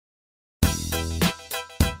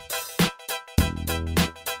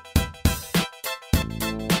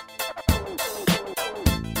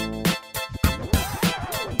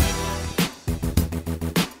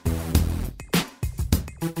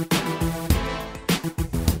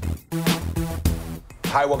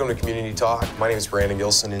Hi, welcome to Community Talk. My name is Brandon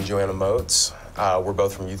Gilson and Joanna Motes. We're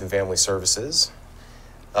both from Youth and Family Services.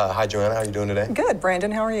 Hi, Joanna. How are you doing today? Good,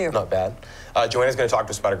 Brandon. How are you? Not bad. Joanna's going to talk to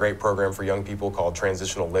us about a great program for young people called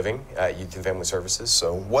Transitional Living at Youth and Family Services.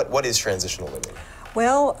 So what is Transitional Living?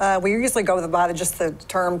 Well, we usually go by just the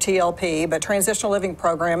term TLP, but Transitional Living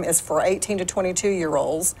Program is for 18 to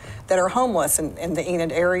 22-year-olds that are homeless in the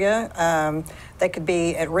Enid area. They could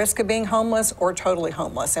be at risk of being homeless or totally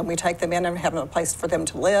homeless, and we take them in and have a place for them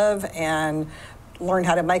to live and learn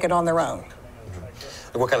how to make it on their own.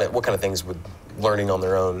 Mm-hmm. What kind of things would learning on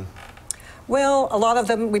their own? Well, a lot of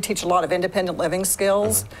them, we teach a lot of independent living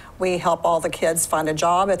skills. Mm-hmm. We help all the kids find a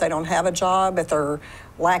job if they don't have a job. If they're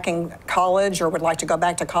lacking college or would like to go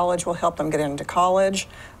back to college, we'll help them get into college.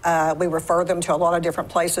 We refer them to a lot of different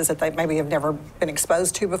places that they maybe have never been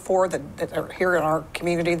exposed to before that are here in our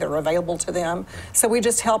community that are available to them. So we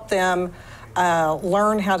just help them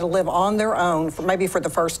learn how to live on their own, maybe for the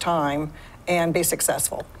first time, and be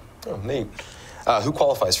successful. Oh, neat. Who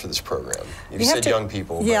qualifies for this program? You said young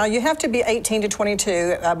people. Yeah, you have to be 18 to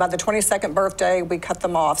 22. By the 22nd birthday, we cut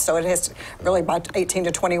them off, so it is really by 18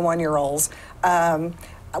 to 21-year-olds.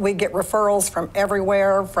 We get referrals from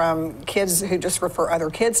everywhere, from kids who just refer other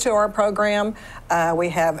kids to our program. We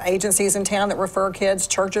have agencies in town that refer kids,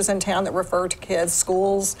 churches in town that refer to kids,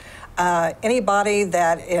 schools. Anybody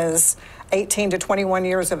that is 18 to 21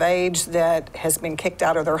 years of age that has been kicked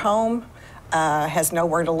out of their home, has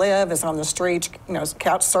nowhere to live, is on the street,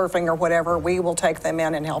 couch surfing or whatever, we will take them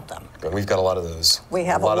in and help them. We've got a lot of those. We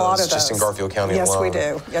have a lot of those. Just in Garfield County alone. Yes, we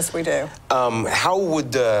do. Yes, we do. How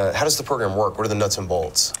does the program work? What are the nuts and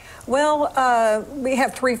bolts? Well, we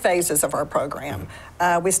have 3 phases of our program.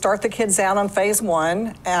 We start the kids out on phase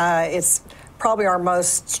 1. It's probably our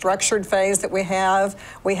most structured phase that we have.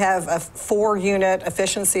 We have a 4-unit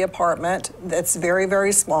efficiency apartment that's very,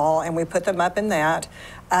 very small, and we put them up in that.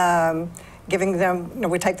 Giving them,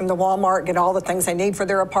 we take them to Walmart, get all the things they need for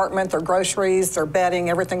their apartment, their groceries, their bedding,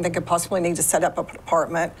 everything they could possibly need to set up an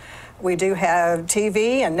apartment. We do have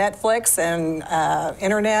TV and Netflix and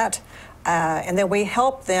internet, and then we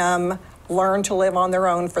help them learn to live on their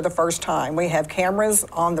own for the first time. We have cameras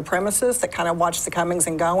on the premises that kind of watch the comings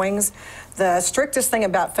and goings. The strictest thing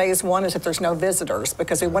about phase 1 is that there's no visitors,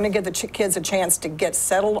 because we want to give the kids a chance to get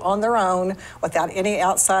settled on their own without any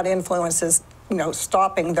outside influences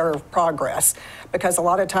stopping their progress. Because a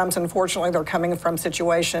lot of times, unfortunately, they're coming from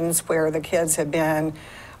situations where the kids have been,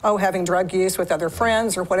 having drug use with other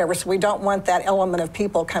friends or whatever. So we don't want that element of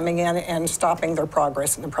people coming in and stopping their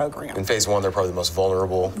progress in the program. In phase 1, they're probably the most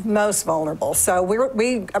vulnerable. Most vulnerable. So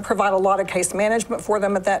we provide a lot of case management for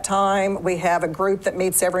them at that time. We have a group that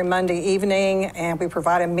meets every Monday evening, and we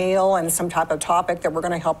provide a meal and some type of topic that we're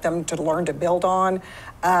going to help them to learn to build on.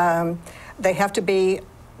 They have to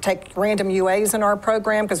take random UAs in our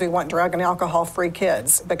program because we want drug and alcohol-free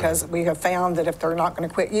kids, because we have found that if they're not going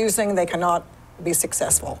to quit using, they cannot be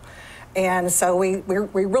successful. And so we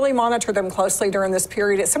really monitor them closely during this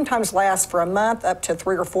period. It sometimes lasts for a month, up to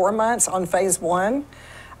 3 or 4 months on phase 1.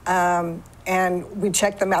 And we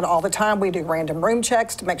check them out all the time. We do random room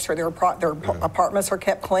checks to make sure their apartments are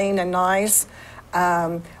kept clean and nice.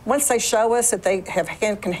 Once they show us that they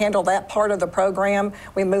can handle that part of the program,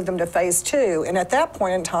 we move them to phase 2. And at that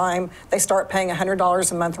point in time, they start paying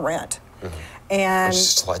 $100 a month rent. Mm-hmm. And which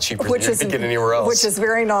is a lot cheaper than you can get anywhere else. Which is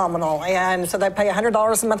very nominal. And so they pay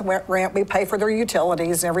 $100 a month rent. We pay for their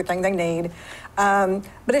utilities and everything they need. But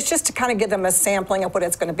it's just to kind of give them a sampling of what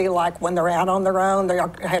it's going to be like when they're out on their own. They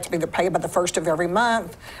have to be paid by the 1st of every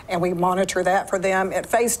month, and we monitor that for them. At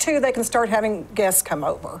phase 2, they can start having guests come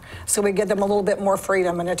over. So we give them a little bit more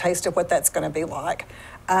freedom and a taste of what that's going to be like.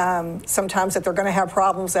 Sometimes if they're going to have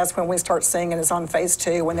problems, that's when we start seeing it is on phase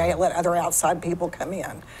 2, when they let other outside people come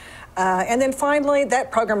in. And then finally,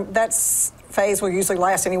 that phase will usually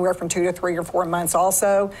last anywhere from 2 to 3 or 4 months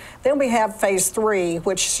also. Then we have phase 3,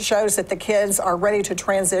 which shows that the kids are ready to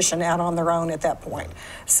transition out on their own at that point.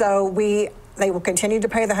 So they will continue to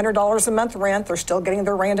pay the $100 a month rent. They're still getting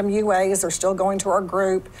their random UAs. They're still going to our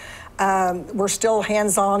group. We're still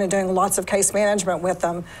hands-on and doing lots of case management with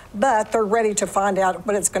them, but they're ready to find out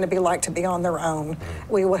what it's going to be like to be on their own.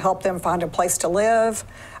 We will help them find a place to live.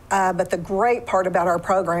 But the great part about our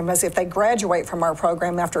program is if they graduate from our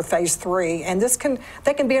program after phase 3, and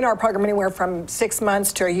they can be in our program anywhere from 6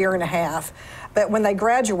 months to a year and a half. But when they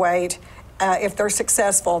graduate, if they're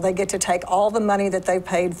successful, they get to take all the money that they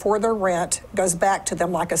paid for their rent, goes back to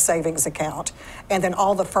them like a savings account. And then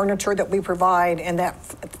all the furniture that we provide in that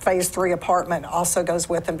phase 3 apartment also goes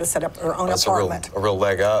with them to set up their own apartment. That's a real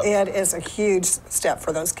leg up. It is a huge step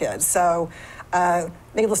for those kids. So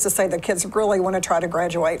Needless to say, the kids really want to try to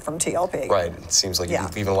graduate from TLP. Right. It seems like Yeah.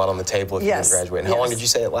 you're leaving a lot on the table if you didn't graduate. And how long did you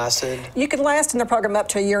say it lasted? You could last in the program up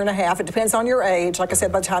to a year and a half. It depends on your age. Like I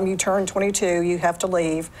said, by the time you turn 22, you have to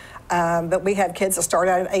leave. But we have kids that start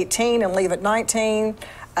out at 18 and leave at 19.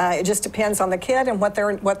 It just depends on the kid and what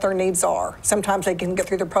their needs are. Sometimes they can get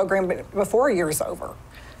through the program before a year's over.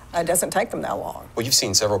 It doesn't take them that long. Well, you've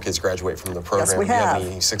seen several kids graduate from the program. Yes, we Do you have.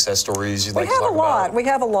 have any success stories you'd like to We talk have a lot. about? We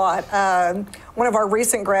have a lot. One of our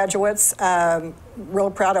recent graduates,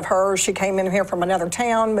 real proud of her. She came in here from another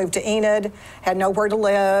town, moved to Enid, had nowhere to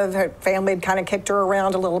live. Her family had kind of kicked her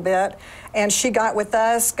around a little bit. And she got with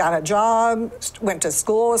us, got a job, went to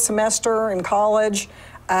school a semester in college,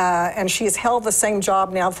 and she's held the same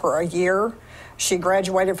job now for a year. She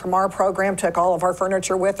graduated from our program, took all of our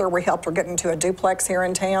furniture with her. We helped her get into a duplex here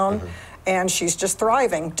in town. And she's just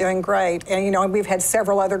thriving, doing great. And, you know, we've had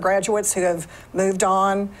several other graduates who have moved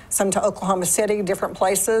on, some to Oklahoma City, different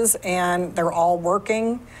places, and they're all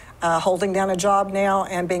working, holding down a job now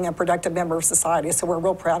and being a productive member of society. So we're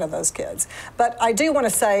real proud of those kids. But I do want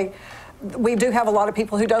to say, we do have a lot of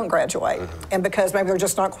people who don't graduate, and because maybe they're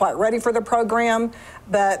just not quite ready for the program.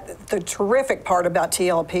 But the terrific part about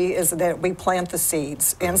TLP is that we plant the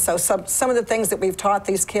seeds. And so some of the things that we've taught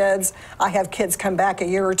these kids, I have kids come back a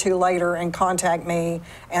year or two later and contact me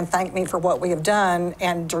and thank me for what we have done,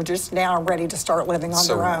 and they're just now ready to start living on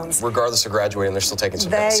their own. Regardless of graduating, they're still taking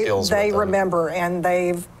some kind of skills with them. They remember, and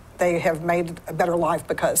they have made a better life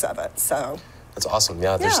because of it. So. That's awesome.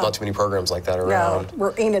 Yeah, there's not too many programs like that around.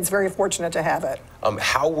 No, Enid's very fortunate to have it.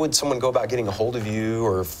 How would someone go about getting a hold of you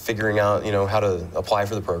or figuring out, you know, how to apply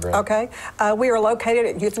for the program? Okay. We are located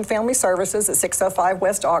at Youth and Family Services at 605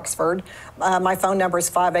 West Oxford. My phone number is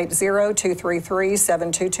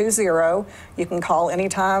 580-233-7220. You can call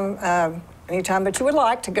anytime that you would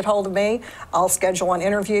like to get hold of me. I'll schedule an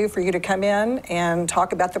interview for you to come in and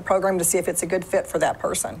talk about the program to see if it's a good fit for that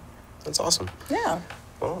person. That's awesome. Yeah.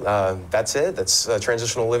 Well, that's it. That's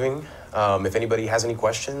Transitional Living. If anybody has any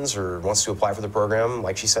questions or wants to apply for the program,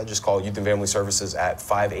 like she said, just call Youth and Family Services at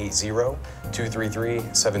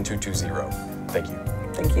 580-233-7220. Thank you.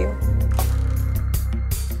 Thank you.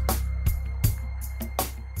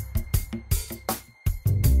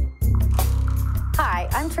 Hi,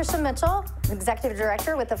 I'm Tricia Mitchell, Executive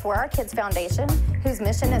Director with the For Our Kids Foundation, whose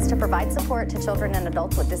mission is to provide support to children and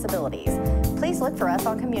adults with disabilities. Please look for us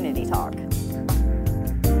on Community Talk.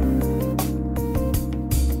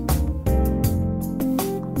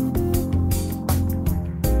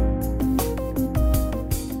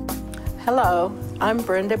 Hello, I'm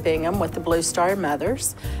Brenda Bingham with the Blue Star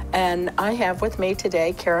Mothers, and I have with me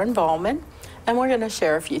today Karen Volman, and we're going to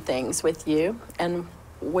share a few things with you, and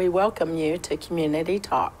we welcome you to Community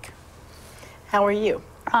Talk. How are you?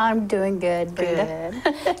 I'm doing good, Brenda.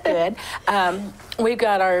 Good. We've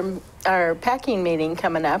got our packing meeting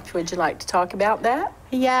coming up. Would you like to talk about that?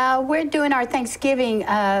 Yeah, we're doing our Thanksgiving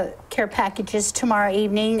care packages tomorrow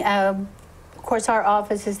evening. Of course, our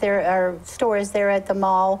office is there, our store is there at the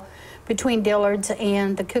mall between Dillard's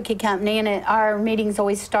and the cookie company, and our meetings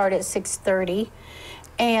always start at 6:30.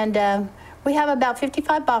 And we have about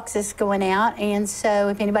 55 boxes going out, and so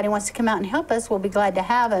if anybody wants to come out and help us, we'll be glad to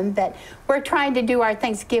have them. But we're trying to do our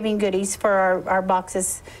Thanksgiving goodies for our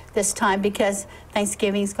boxes this time because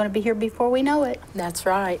Thanksgiving is going to be here before we know it. That's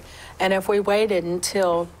right. And if we waited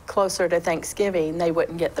until closer to Thanksgiving, they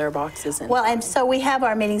wouldn't get their boxes in. Well, and so we have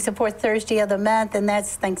our meetings the fourth Thursday of the month, and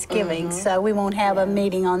that's Thanksgiving, so we won't have a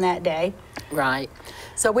meeting on that day. Right.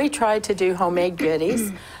 So we try to do homemade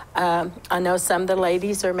goodies. I know some of the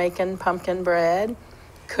ladies are making pumpkin bread,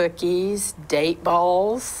 cookies, date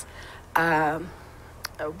balls, The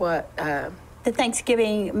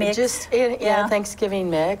Thanksgiving mix. Thanksgiving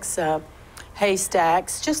mix,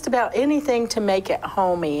 haystacks, just about anything to make it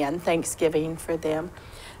homey and Thanksgiving for them.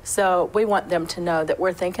 So we want them to know that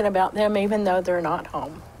we're thinking about them even though they're not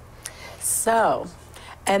home. So,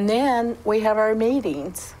 and then we have our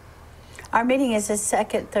meetings. Our meeting is the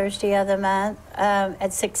second Thursday of the month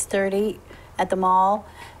at 6:30 at the mall.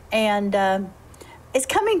 And it's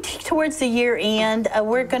coming towards the year end.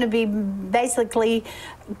 We're going to be basically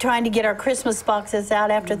trying to get our Christmas boxes out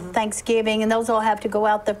after Thanksgiving, and those will have to go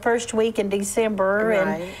out the first week in December.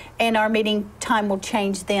 Right. And our meeting time will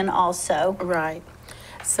change then also. Right.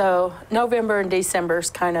 So November and December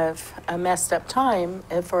is kind of a messed up time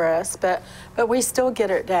for us, but we still get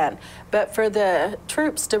it done. But for the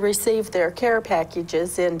troops to receive their care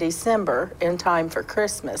packages in December in time for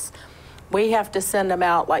Christmas, we have to send them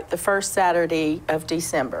out like the first Saturday of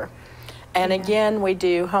December. And again, we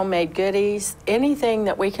do homemade goodies, anything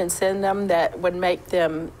that we can send them that would make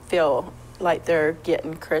them feel like they're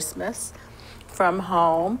getting Christmas from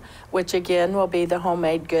home, which again will be the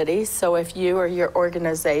homemade goodies. So if you or your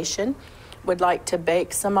organization would like to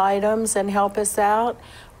bake some items and help us out,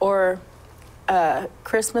 or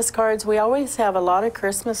Christmas cards. We always have a lot of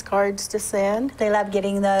Christmas cards to send. They love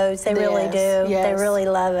getting those. They really do. Yes. They really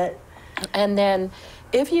love it. And then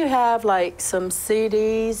if you have like some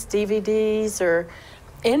CDs, DVDs, or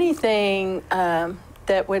anything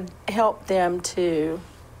that would help them to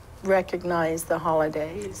recognize the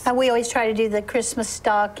holidays. And we always try to do the Christmas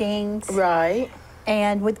stockings. Right.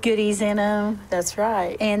 And with goodies in them. That's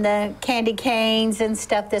right. And the candy canes and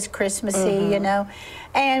stuff that's Christmassy, you know.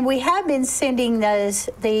 And we have been sending those,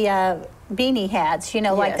 the beanie hats, you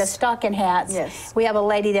know, like the stocking hats. Yes. We have a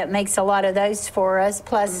lady that makes a lot of those for us,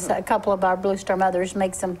 plus a couple of our Blue Star mothers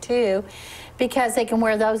makes them too, because they can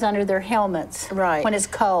wear those under their helmets when it's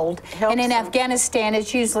cold. And in Afghanistan,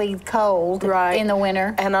 it's usually cold in the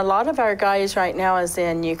winter. And a lot of our guys right now is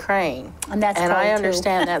in Ukraine. And that's cold I too.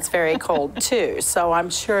 understand that's very cold too. So I'm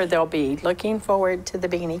sure they'll be looking forward to the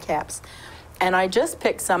beanie caps. And I just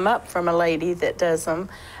picked some up from a lady that does them.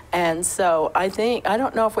 And so I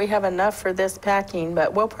don't know if we have enough for this packing,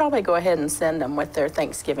 but we'll probably go ahead and send them with their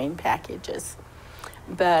Thanksgiving packages.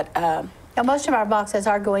 But now, most of our boxes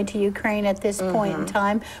are going to Ukraine at this point in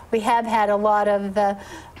time. We have had a lot of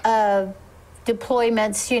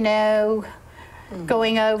deployments, you know,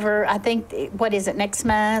 going over, I think, what is it, next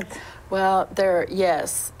month? Well, they're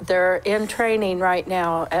in training right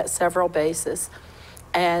now at several bases.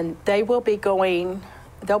 And they will be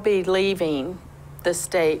they'll be leaving the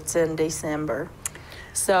States in December.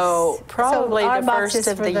 So probably the first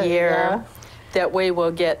of the year that we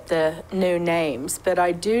will get the new names. But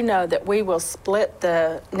I do know that we will split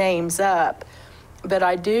the names up. But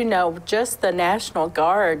I do know just the National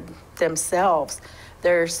Guard themselves,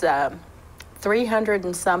 there's 300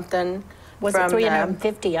 and something. Was it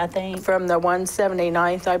 350, I think? From the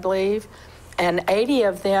 179th, I believe. And 80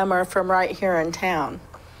 of them are from right here in town.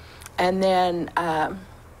 And then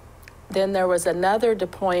there was another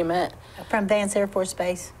deployment. From Vance Air Force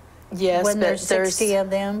Base? Yes, when but there's 60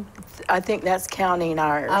 of them? I think that's counting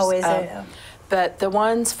ours. Oh, is it? But the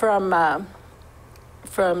ones from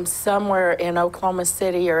somewhere in Oklahoma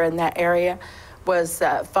City or in that area was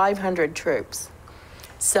 500 troops.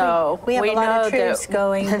 So we have a lot of troops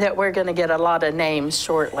going. That we're going to get a lot of names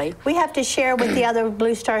shortly. We have to share with the other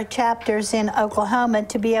Blue Star chapters in Oklahoma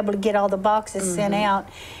to be able to get all the boxes sent out.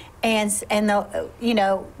 And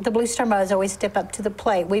the Blue Star mothers always step up to the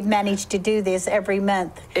plate. We've managed to do this every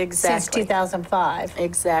month since 2005.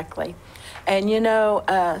 Exactly. And you know,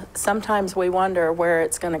 sometimes we wonder where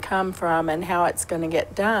it's going to come from and how it's going to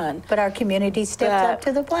get done. But our community steps up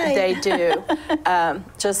to the plate. They do.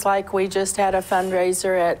 Just like we just had a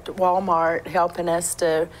fundraiser at Walmart helping us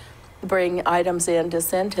to bring items in to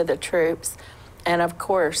send to the troops. And of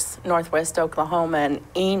course, Northwest Oklahoma and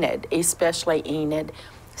Enid, especially Enid,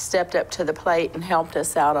 stepped up to the plate and helped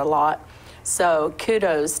us out a lot. So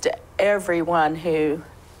kudos to everyone who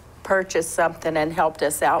purchased something and helped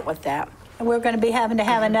us out with that. We're going to be having to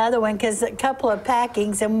have another one because a couple of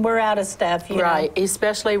packings and we're out of stuff, you know. Right,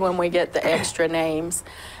 especially when we get the extra names.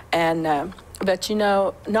 And but you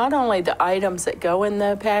know, not only the items that go in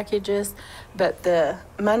the packages, but the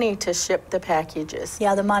money to ship the packages.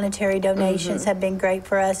 Yeah, the monetary donations have been great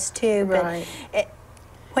for us too. Right. But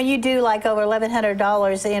when you do like over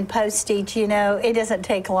 $1,100 in postage, you know, it doesn't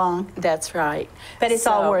take long. That's right. But it's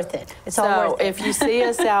all worth it. It's all worth it. If you see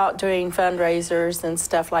us out doing fundraisers and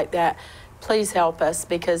stuff like that, please help us,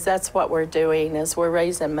 because that's what we're doing, is we're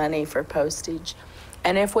raising money for postage.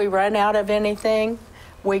 And if we run out of anything,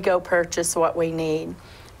 we go purchase what we need.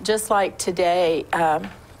 Just like today,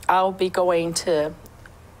 I'll be going to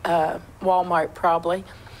Walmart probably,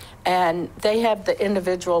 and they have the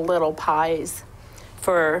individual little pies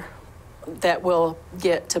that we'll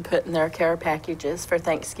get to put in their care packages for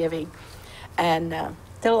Thanksgiving. And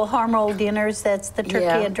the little harm roll dinners, that's the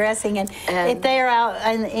turkey and dressing. And if they're out,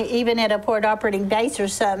 and even at a port operating base or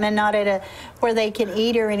something, and not at where they can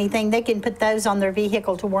eat or anything, they can put those on their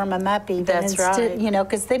vehicle to warm them up even. That's right. You know,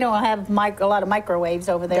 because they don't have a lot of microwaves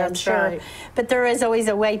over there, I'm sure. Right. But there is always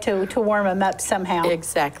a way to warm them up somehow.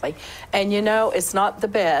 Exactly. And you know, it's not the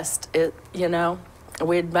best. You know,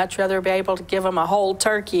 we'd much rather be able to give them a whole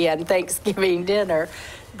turkey and Thanksgiving dinner.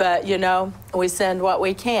 But, you know, we send what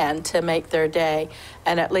we can to make their day,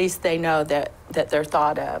 and at least they know that they're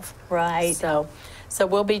thought of. Right. So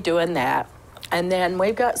we'll be doing that. And then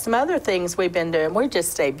we've got some other things we've been doing. We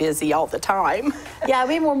just stay busy all the time. Yeah,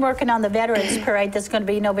 we've been working on the Veterans Parade that's going to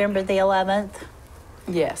be November the 11th.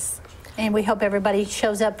 Yes. And we hope everybody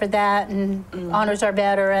shows up for that and honors our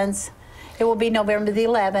veterans. It will be November the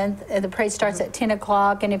 11th. The parade starts at 10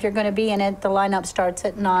 o'clock, and if you're going to be in it, the lineup starts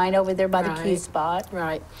at 9 over there by the queue spot.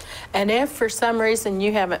 Right. And if for some reason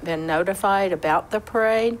you haven't been notified about the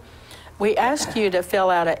parade, we ask you to fill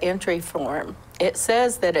out an entry form. It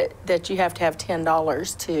says that you have to have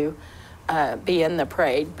 $10 to be in the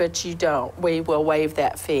parade, but you don't. We will waive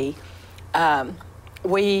that fee.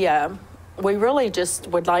 We really just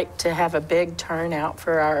would like to have a big turnout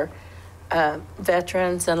for our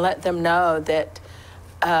veterans and let them know that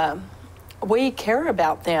we care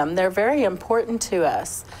about them. They're very important to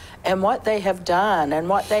us and what they have done and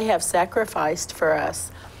what they have sacrificed for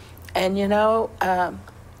us. And you know,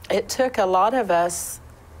 it took a lot of us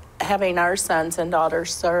having our sons and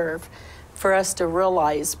daughters serve for us to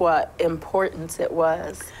realize what importance it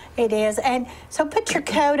was. It is. And so put your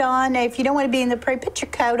coat on. If you don't want to be in the parade, put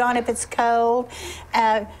your coat on if it's cold,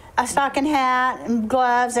 a stocking hat and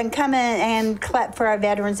gloves, and come in and clap for our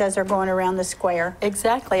veterans as they're going around the square.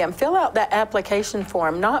 Exactly. And fill out that application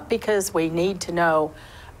form, not because we need to know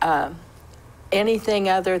anything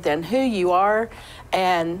other than who you are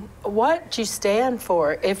and what you stand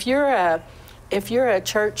for. If you're a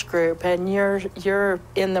church group and you're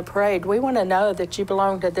in the parade, we want to know that you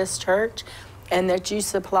belong to this church and that you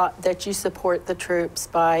support the troops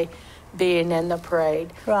by being in the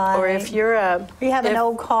parade. Right. Or if you're you have an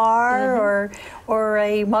old car or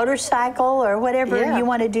a motorcycle or whatever you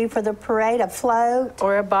want to do for the parade, a float.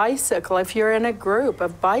 Or a bicycle, if you're in a group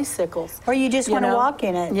of bicycles. Or you just want to walk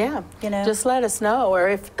in it. Yeah. You know. Just let us know. Or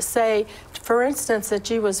if, say, for instance, that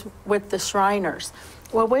you was with the Shriners.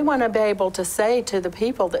 Well, we want to be able to say to the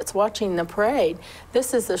people that's watching the parade,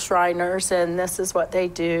 this is the Shriners and this is what they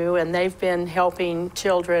do, and they've been helping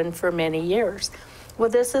children for many years. Well,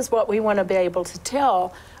 this is what we want to be able to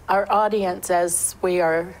tell our audience as we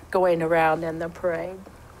are going around in the parade.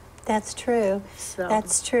 That's true. So.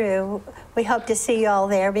 That's true. We hope to see you all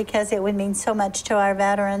there because it would mean so much to our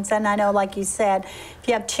veterans. And I know, like you said, if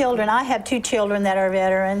you have children, I have 2 children that are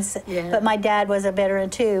veterans, but my dad was a veteran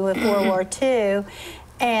too of World War II.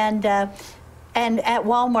 And at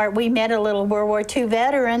Walmart, we met a little World War II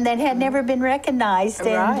veteran that had never been recognized.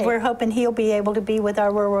 And we're hoping he'll be able to be with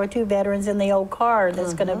our World War II veterans in the old car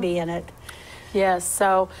that's going to be in it. Yes,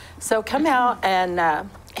 so come out and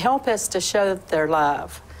help us to show their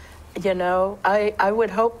love. You know, I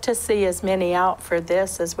would hope to see as many out for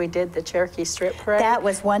this as we did the Cherokee Strip Parade. That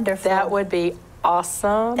was wonderful. That would be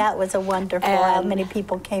awesome. That was a wonderful how many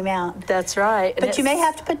people came out. That's right. But you may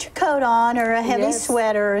have to put your coat on or a heavy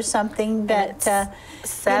sweater or something. But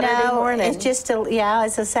Saturday morning. It's just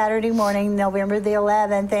it's a Saturday morning, November the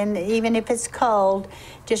 11th, and even if it's cold,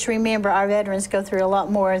 just remember our veterans go through a lot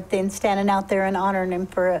more than standing out there and honoring them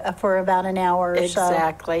for about an hour or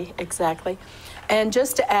so. Exactly. And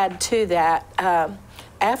just to add to that,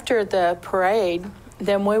 after the parade,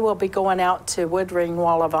 then we will be going out to Woodring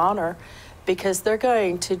Wall of Honor, because they're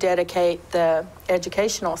going to dedicate the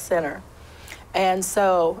educational center. And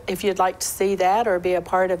so if you'd like to see that or be a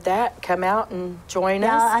part of that, come out and join us.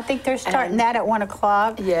 Yeah, I think they're starting that at 1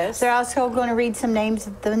 o'clock. Yes. They're also going to read some names,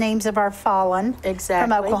 the names of our fallen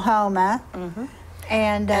from Oklahoma.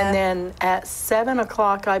 And then at 7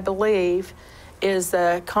 o'clock, I believe, is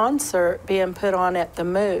a concert being put on at the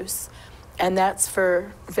Moose. And that's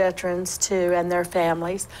for veterans too and their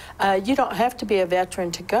families. You don't have to be a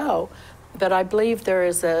veteran to go, but I believe there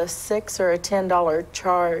is a $6 or a $10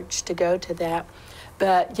 charge to go to that.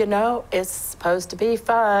 But, you know, it's supposed to be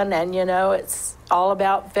fun, and, you know, it's all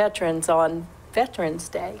about veterans on Veterans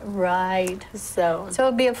Day. Right. So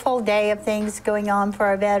it'll be a full day of things going on for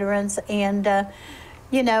our veterans. And,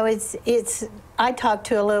 you know, I talked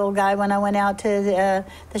to a little guy when I went out to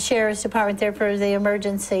the Sheriff's Department there for the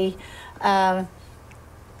emergency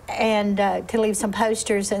and to leave some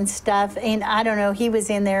posters and stuff. And I don't know, he was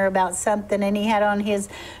in there about something, and he had on his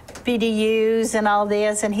BDUs and all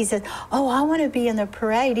this, and he said, oh, I want to be in the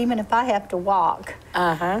parade even if I have to walk.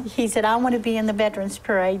 He said, I want to be in the Veterans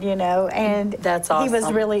Parade, you know, and that's awesome.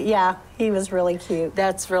 He was really cute.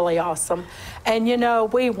 That's really awesome. And, you know,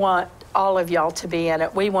 we want all of y'all to be in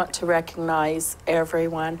it. We want to recognize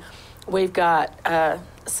everyone. We've got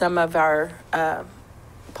some of our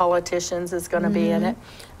politicians is going to be in it.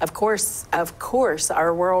 Of course,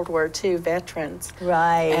 our World War II veterans.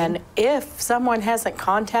 Right. And if someone hasn't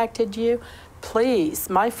contacted you, please,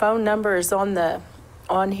 my phone number is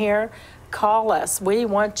on here. Call us. We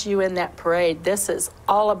want you in that parade. This is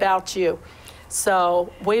all about you.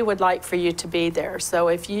 So we would like for you to be there. So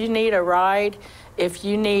if you need a ride, if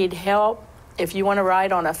you need help, if you want to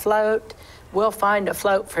ride on a float, we'll find a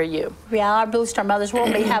float for you. Yeah, our Blue Star Mothers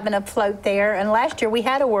will be having a float there. And last year we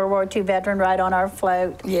had a World War II veteran ride on our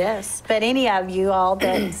float. Yes. But any of you all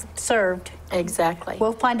that served, Exactly.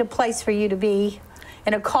 we'll find a place for you to be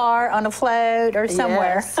in a car, on a float, or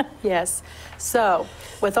somewhere. Yes. Yes. So,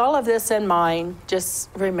 with all of this in mind, just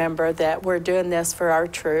remember that we're doing this for our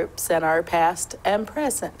troops and our past and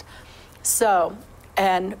present. So,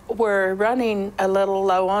 and we're running a little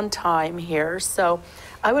low on time here, so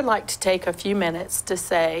I would like to take a few minutes to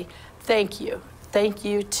say thank you. Thank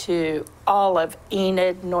you to all of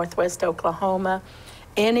Enid, Northwest Oklahoma,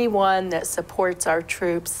 anyone that supports our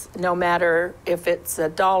troops, no matter if it's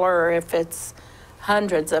 $1 or if it's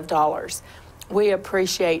hundreds of dollars. We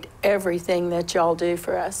appreciate everything that y'all do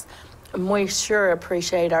for us. And we sure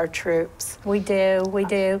appreciate our troops. We do, we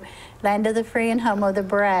do. Land of the free and home of the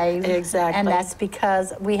brave. Exactly. And that's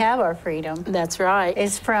because we have our freedom. That's right.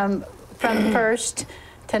 It's from first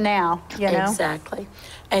to now, you know? Exactly.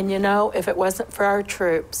 And you know, if it wasn't for our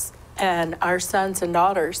troops and our sons and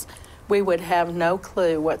daughters, we would have no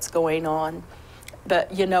clue what's going on.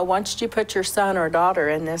 But you know, once you put your son or daughter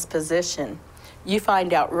in this position, you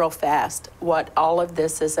find out real fast what all of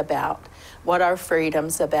this is about, what our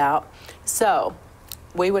freedom's about. So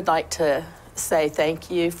we would like to say thank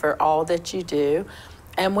you for all that you do.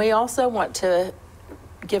 And we also want to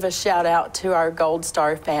give a shout out to our Gold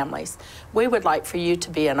Star families. We would like for you to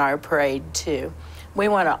be in our parade too. We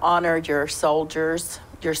want to honor your soldiers,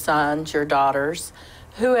 your sons, your daughters,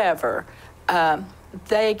 whoever.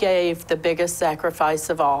 They gave the biggest sacrifice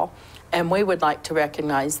of all, and we would like to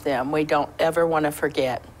recognize them. We don't ever want to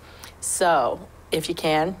forget. So if you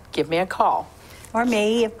can, give me a call. Or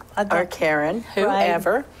me. Or Karen,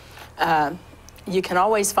 whoever. Right. You can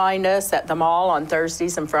always find us at the mall on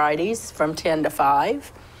Thursdays and Fridays from 10 to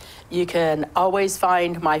 5. You can always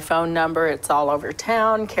find my phone number. It's all over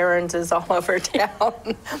town. Karen's is all over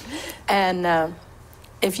town. And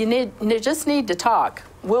if you just need to talk,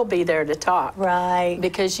 we'll be there to talk. Right.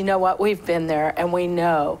 Because you know what? We've been there, and we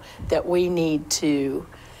know that we need to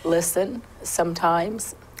listen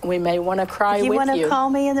sometimes. We may want to cry with you. If you want to call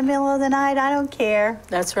me in the middle of the night, I don't care.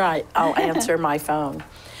 That's right. I'll answer my phone.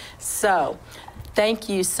 So, thank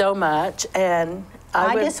you so much. And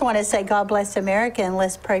I just want to say God bless America, and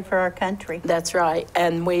let's pray for our country. That's right.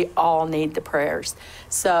 And we all need the prayers.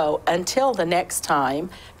 So, until the next time,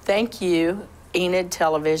 thank you, Enid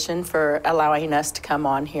Television, for allowing us to come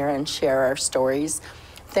on here and share our stories.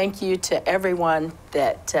 Thank you to everyone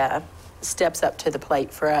that steps up to the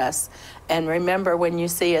plate for us. And remember, when you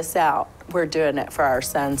see us out, we're doing it for our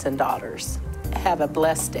sons and daughters. Have a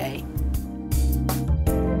blessed day.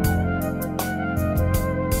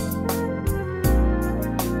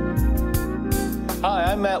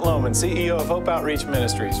 Hi, I'm Matt Lohman, CEO of Hope Outreach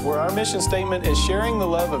Ministries, where our mission statement is sharing the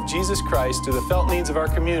love of Jesus Christ to the felt needs of our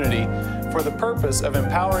community for the purpose of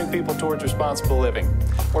empowering people towards responsible living.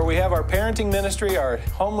 Where we have our parenting ministry, our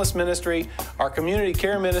homeless ministry, our community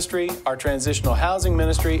care ministry, our transitional housing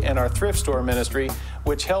ministry, and our thrift store ministry,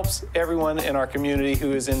 which helps everyone in our community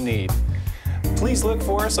who is in need. Please look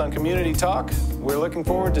for us on Community Talk. We're looking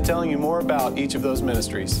forward to telling you more about each of those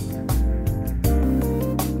ministries.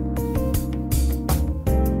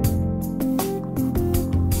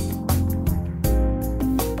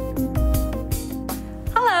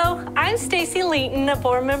 I'm Stacy Leeton, a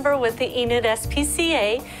board member with the Enid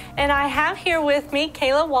SPCA, and I have here with me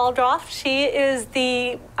Kayla Waldroff. She is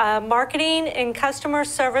the Marketing and Customer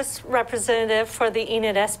Service Representative for the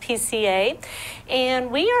Enid SPCA,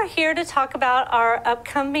 and we are here to talk about our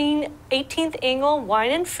upcoming 18th Annual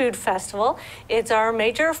Wine and Food Festival. It's our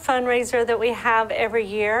major fundraiser that we have every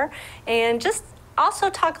year, and just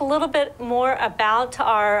also talk a little bit more about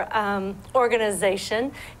our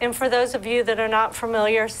organization. And for those of you that are not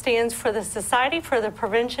familiar, stands for the Society for the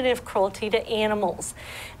Prevention of Cruelty to Animals.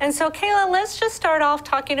 And so, Kayla, let's just start off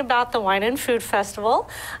talking about the Wine and Food Festival.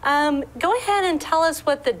 Go ahead and tell us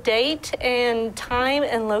what the date and time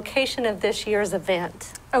and location of this year's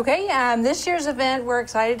event. Okay, this year's event, we're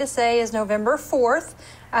excited to say, is November 4th.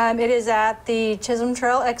 It is at the Chisholm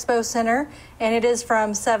Trail Expo Center, and it is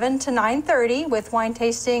from 7 to 9:30 with wine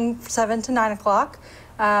tasting 7 to 9 o'clock.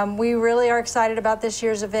 We really are excited about this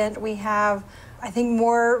year's event. We have, I think,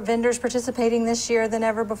 more vendors participating this year than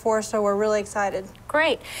ever before, so we're really excited.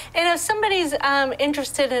 Great. And if somebody's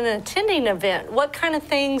interested in attending an event, what kind of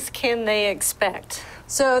things can they expect?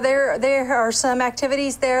 So there are some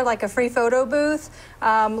activities there, like a free photo booth,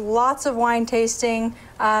 lots of wine tasting,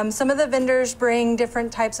 Some of the vendors bring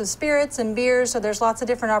different types of spirits and beers, so there's lots of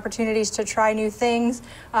different opportunities to try new things.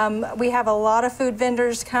 We have a lot of food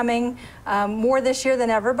vendors coming, more this year than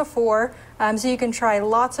ever before, so you can try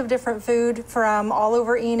lots of different food from all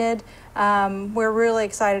over Enid. We're really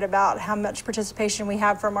excited about how much participation we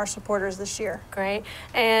have from our supporters this year. Great.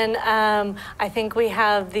 And I think we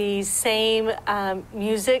have the same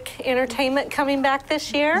music entertainment coming back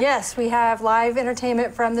this year. Yes, we have live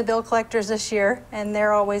entertainment from the bill collectors this year, and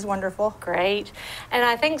they're always wonderful. Great. And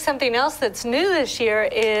I think something else that's new this year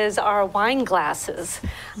is our wine glasses.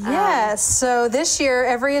 Yes, so this year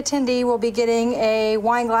every attendee will be getting a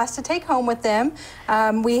wine glass to take home with them.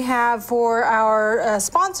 We have for our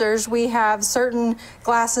sponsors, we have certain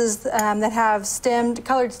glasses that have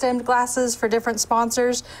colored stemmed glasses for different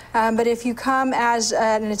sponsors. But if you come as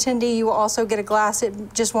an attendee, you will also get a glass. It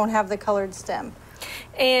just won't have the colored stem.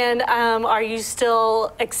 And are you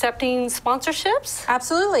still accepting sponsorships?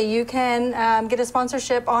 Absolutely. You can get a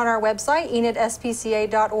sponsorship on our website,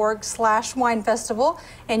 enidspca.org/winefestival,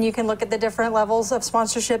 and you can look at the different levels of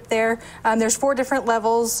sponsorship there. There's 4 different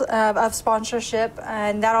levels of sponsorship,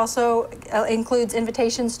 and that also includes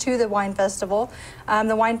invitations to the wine festival.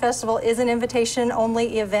 The wine festival is an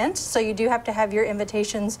invitation-only event, so you do have to have your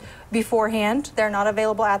invitations beforehand. They're not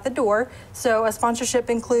available at the door. So a sponsorship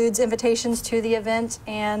includes invitations to the event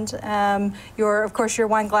and of course, your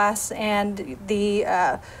wine glass, and the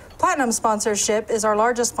platinum sponsorship is our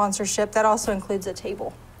largest sponsorship. That also includes a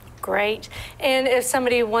table. Great. And if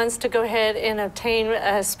somebody wants to go ahead and obtain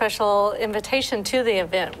a special invitation to the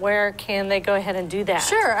event, where can they go ahead and do that?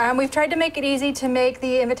 Sure. We've tried to make it easy to make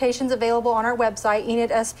the invitations available on our website,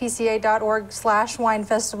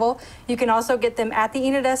 enidspca.org/winefestival. You can also get them at the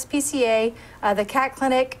Enid SPCA, the Cat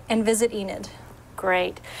Clinic, and Visit Enid.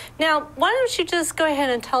 Great. Now, why don't you just go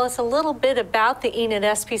ahead and tell us a little bit about the Enid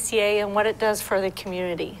SPCA and what it does for the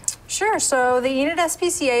community? Sure. So the Enid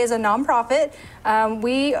SPCA is a nonprofit.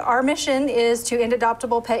 Our mission is to end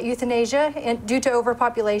adoptable pet euthanasia due to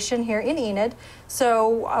overpopulation here in Enid.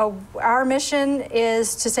 So our mission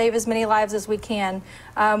is to save as many lives as we can.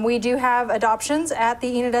 We do have adoptions at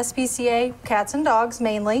the Enid SPCA, cats and dogs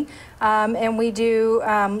mainly, and we do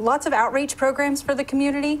lots of outreach programs for the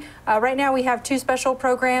community. Right now we have 2 special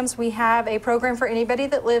programs. We have a program for anybody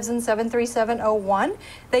that lives in 73701.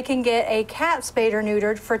 They can get a cat spayed or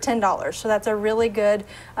neutered for $10. So that's a really good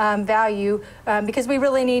value because we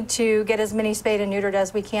really need to get as many spayed and neutered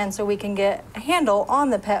as we can so we can get a handle on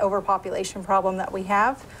the pet overpopulation problem that we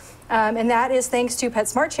have. And that is thanks to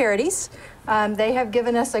PetSmart Charities. They have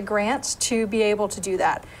given us a grant to be able to do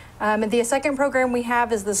that. And the second program we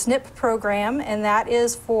have is the SNP program, and that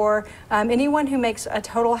is for anyone who makes a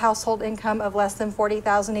total household income of less than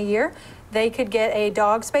 $40,000 a year. They could get a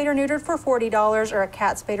dog spayed or neutered for $40 or a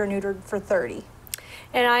cat spayed or neutered for $30.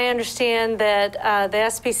 And I understand that the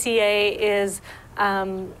SPCA is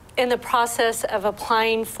in the process of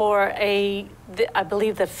applying for I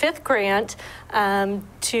believe the 5th grant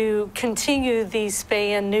to continue the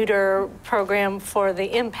spay and neuter program for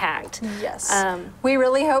the impact. Yes. We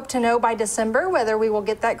really hope to know by December whether we will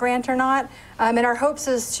get that grant or not. And our hopes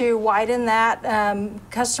is to widen that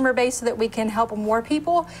customer base so that we can help more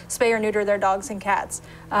people spay or neuter their dogs and cats.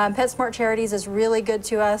 PetSmart Charities is really good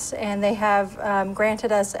to us, and they have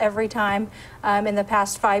granted us every time in the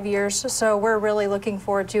past 5 years. So we're really looking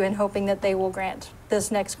forward to and hoping that they will grant this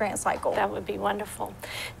next grant cycle. That would be wonderful.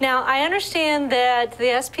 Now, I understand that the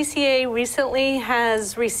SPCA recently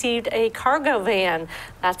has received a cargo van.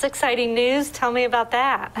 That's exciting news. Tell me about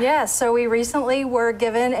that. Yes, so we recently were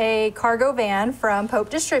given a cargo van from Pope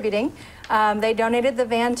Distributing. They donated the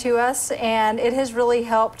van to us, and it has really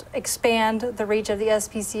helped expand the reach of the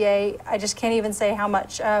SPCA. I just can't even say how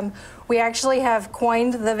much. We actually have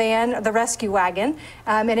coined the van the rescue wagon,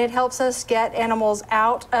 and it helps us get animals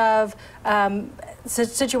out of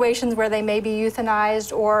situations where they may be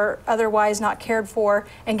euthanized or otherwise not cared for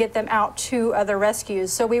and get them out to other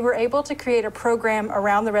rescues. So we were able to create a program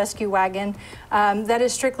around the rescue wagon that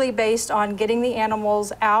is strictly based on getting the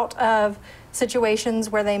animals out of situations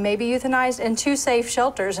where they may be euthanized and to safe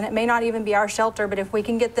shelters. And it may not even be our shelter, but if we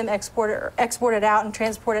can get them exported out and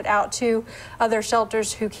transported out to other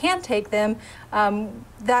shelters who can take them,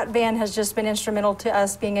 that van has just been instrumental to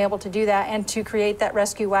us being able to do that and to create that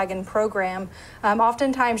rescue wagon program.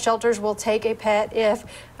 Oftentimes shelters will take a pet if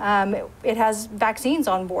it has vaccines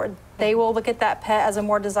on board. They will look at that pet as a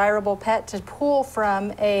more desirable pet to pull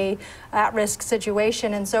from a at-risk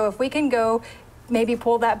situation. And so if we can go maybe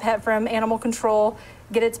pull that pet from animal control,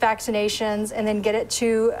 get its vaccinations, and then get it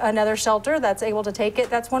to another shelter that's able to take it,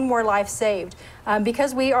 that's one more life saved.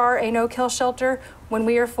 Because we are a no-kill shelter, when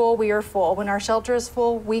we are full, we are full. When our shelter is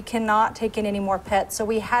full, we cannot take in any more pets. So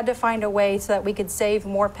we had to find a way so that we could save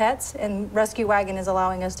more pets, and Rescue Wagon is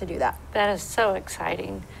allowing us to do that. That is so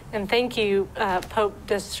exciting. And thank you, Pope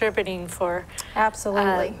Distributing, for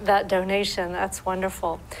absolutely that donation. That's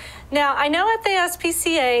wonderful. Now, I know at the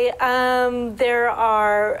SPCA there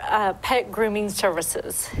are pet grooming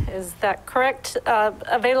services. Is that correct?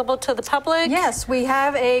 Available to the public? Yes, we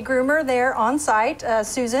have a groomer there on site,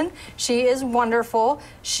 Susan. She is wonderful.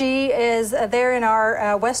 She is there in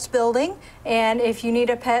our West building, and if you need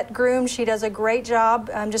a pet groomed, she does a great job.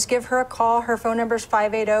 Just give her a call. Her phone number is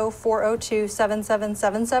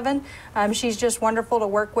 580-402-7777. She's just wonderful to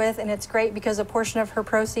work with, and it's great because a portion of her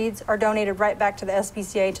proceeds are donated right back to the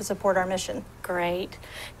SPCA to support our mission. Great.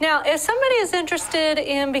 Now, if somebody is interested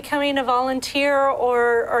in becoming a volunteer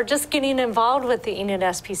or just getting involved with the Enid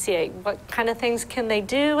SPCA, what kind of things can they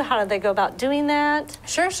do? How do they go about doing that?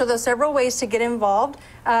 Sure. So there's several ways to get involved.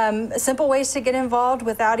 Simple ways to get involved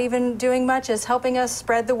without even doing much is helping us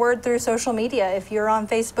spread the word through social media. If you're on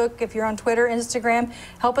Facebook, if you're on Twitter, Instagram,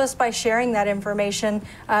 help us by sharing that information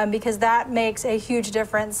because that makes a huge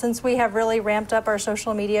difference. Since we have really ramped up our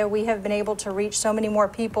social media, we have been able to reach so many more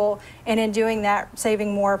people, and in doing that,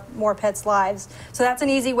 saving more pets' lives. So that's an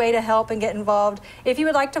easy way to help and get involved. If you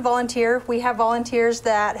would like to volunteer, we have volunteers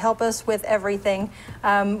that help us with everything.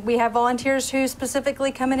 We have volunteers who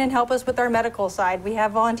specifically come in and help us with our medical side. We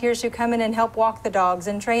have volunteers who come in and help walk the dogs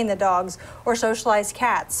and train the dogs or socialize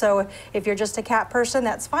cats. So if you're just a cat person,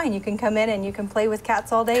 that's fine. You can come in and you can play with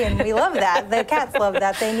cats all day, and we love that. The cats love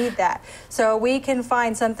that. They need that. So we can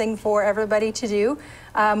find something for everybody to do.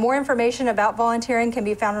 More information about volunteering can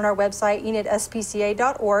be found on our website,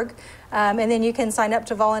 enidspca.org. And then you can sign up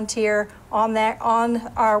to volunteer on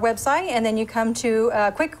our website, and then you come to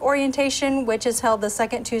a quick orientation, which is held the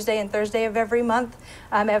second Tuesday and Thursday of every month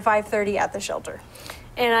at 5:30 at the shelter.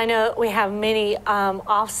 And I know we have many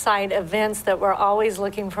off-site events that we're always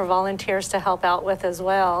looking for volunteers to help out with as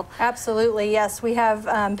well. Absolutely, yes. We have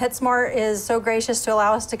PetSmart is so gracious to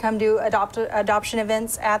allow us to come do adoption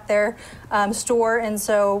events at their store, and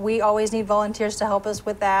so we always need volunteers to help us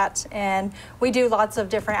with that. And we do lots of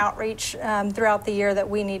different outreach throughout the year that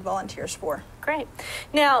we need volunteers for. Great.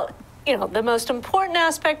 Now, you know, the most important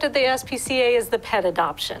aspect of the SPCA is the pet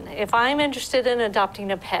adoption. If I'm interested in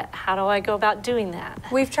adopting a pet, how do I go about doing that?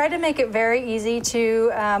 We've tried to make it very easy to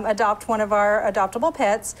adopt one of our adoptable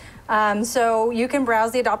pets. So you can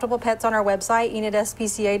browse the adoptable pets on our website,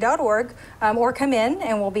 enidspca.org, or come in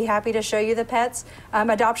and we'll be happy to show you the pets.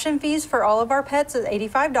 Adoption fees for all of our pets is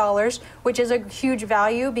 $85, which is a huge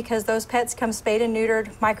value because those pets come spayed and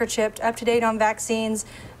neutered, microchipped, up to date on vaccines.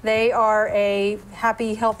 They are a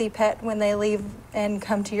happy, healthy pet when they leave and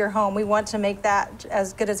come to your home. We want to make that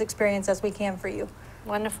as good as experience as we can for you.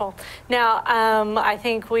 Wonderful. Now, I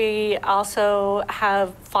think we also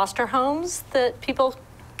have foster homes that people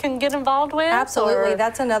can get involved with? Absolutely.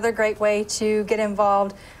 That's another great way to get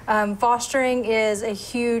involved. Fostering is a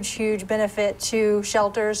huge, huge benefit to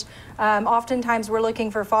shelters. Oftentimes we're looking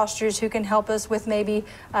for fosters who can help us with maybe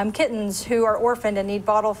kittens who are orphaned and need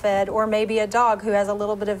bottle fed, or maybe a dog who has a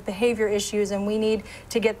little bit of behavior issues, and we need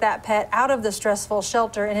to get that pet out of the stressful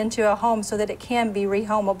shelter and into a home so that it can be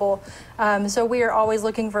rehomable. So we are always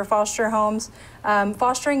looking for foster homes.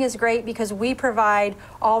 Fostering is great because we provide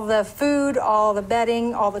all the food, all the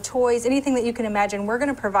bedding, all the toys, anything that you can imagine. We're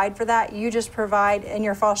going to provide for that. You just provide in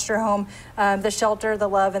your foster home the shelter, the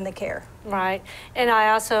love, and the care. Right. And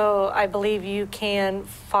I believe you can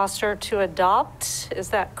foster to adopt. Is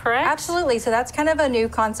that correct? Absolutely. So that's kind of a new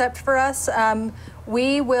concept for us.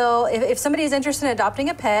 We will, if somebody is interested in adopting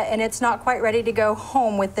a pet and it's not quite ready to go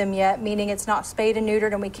home with them yet, meaning it's not spayed and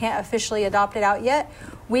neutered and we can't officially adopt it out yet,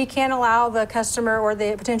 we can allow the customer or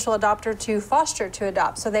the potential adopter to foster to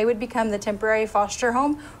adopt. So they would become the temporary foster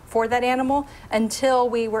home for that animal until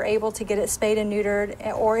we were able to get it spayed and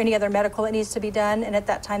neutered or any other medical that needs to be done. And at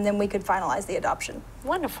that time, then we could finalize the adoption.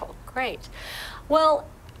 Wonderful. Great. Well,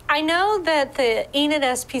 I know that the Enid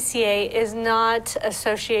SPCA is not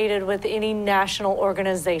associated with any national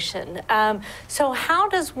organization. So how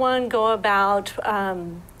does one go about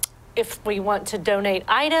if we want to donate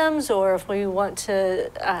items or if we want to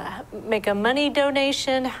make a money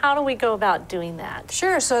donation? How do we go about doing that?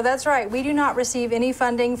 Sure, so that's right. We do not receive any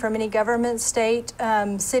funding from any government, state,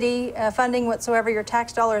 city funding whatsoever. Your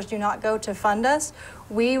tax dollars do not go to fund us.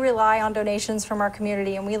 We rely on donations from our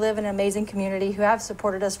community, and we live in an amazing community who have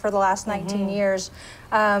supported us for the last 19 years.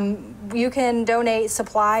 You can donate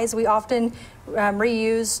supplies. We often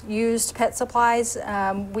reuse used pet supplies.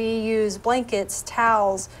 We use blankets,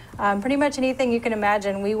 towels, pretty much anything you can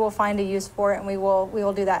imagine. We will find a use for it, and we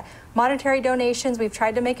will do that. Monetary donations, we've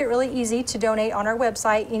tried to make it really easy to donate on our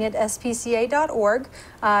website, enidspca.org.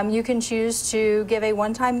 You can choose to give a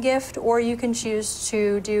one-time gift, or you can choose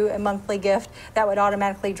to do a monthly gift that would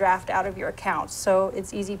automatically draft out of your account. So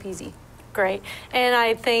it's easy peasy. Great. And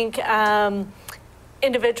I think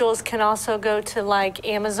individuals can also go to like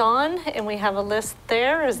Amazon, and we have a list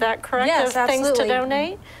there. Is that correct? Yes, of things absolutely. to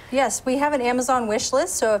donate? Yes, we have an Amazon wish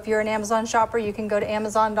list. So if you're an Amazon shopper, you can go to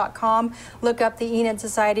Amazon.com, look up the Enid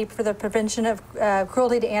Society for the Prevention of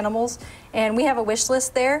Cruelty to Animals, and we have a wish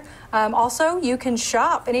list there. Also, you can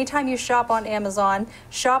shop. Anytime you shop on Amazon,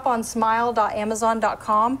 shop on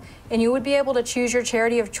smile.amazon.com, and you would be able to choose your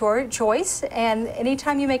charity of choice. And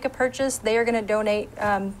anytime you make a purchase, they are going to donate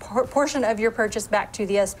a portion of your purchase back to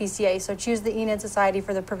the SPCA. So choose the Enid Society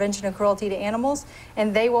for the Prevention of Cruelty to Animals,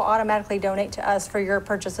 and they will automatically donate to us for your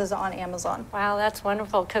purchases on Amazon. Wow, that's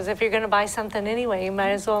wonderful, because if you're going to buy something anyway, you might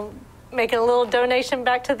as well make a little donation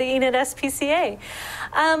back to the Enid SPCA.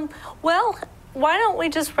 Well, why don't we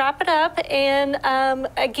just wrap it up, and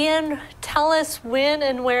again, tell us when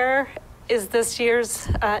and where is this year's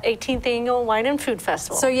 18th Annual Wine and Food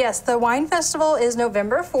Festival? So yes, the Wine Festival is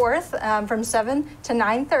November 4th from 7 to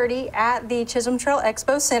 9:30 at the Chisholm Trail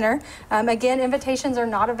Expo Center. Again, invitations are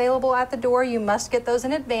not available at the door. You must get those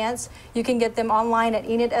in advance. You can get them online at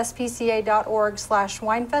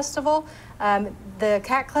enidspca.org/winefestival, the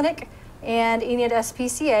Cat Clinic, and Enid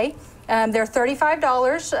SPCA. They're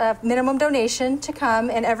 $35 minimum donation to come,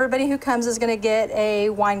 and everybody who comes is going to get a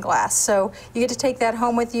wine glass. So you get to take that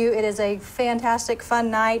home with you. It is a fantastic,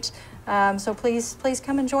 fun night. So please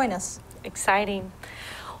come and join us. Exciting.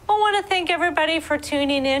 I want to thank everybody for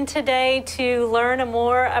tuning in today to learn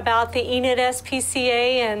more about the Enid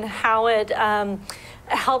SPCA and how it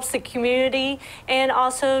helps the community, and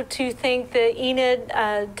also to thank the Enid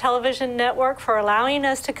Television Network for allowing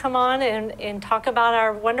us to come on and talk about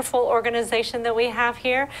our wonderful organization that we have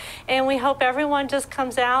here. And we hope everyone just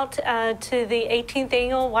comes out to the 18th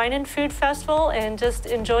Annual Wine and Food Festival and just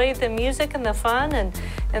enjoy the music and the fun and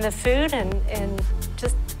the food, and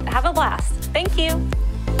just have a blast. Thank you.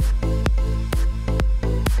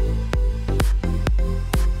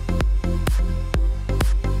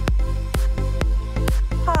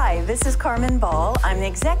 Hi, this is Carmen Ball. I'm the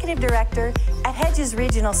Executive Director at Hedges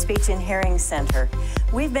Regional Speech and Hearing Center.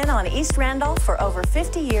 We've been on East Randolph for over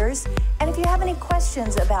 50 years, and if you have any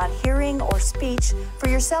questions about hearing or speech for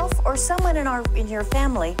yourself or someone in your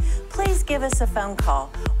family, please give us a phone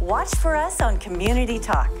call. Watch for us on Community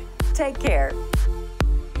Talk. Take care.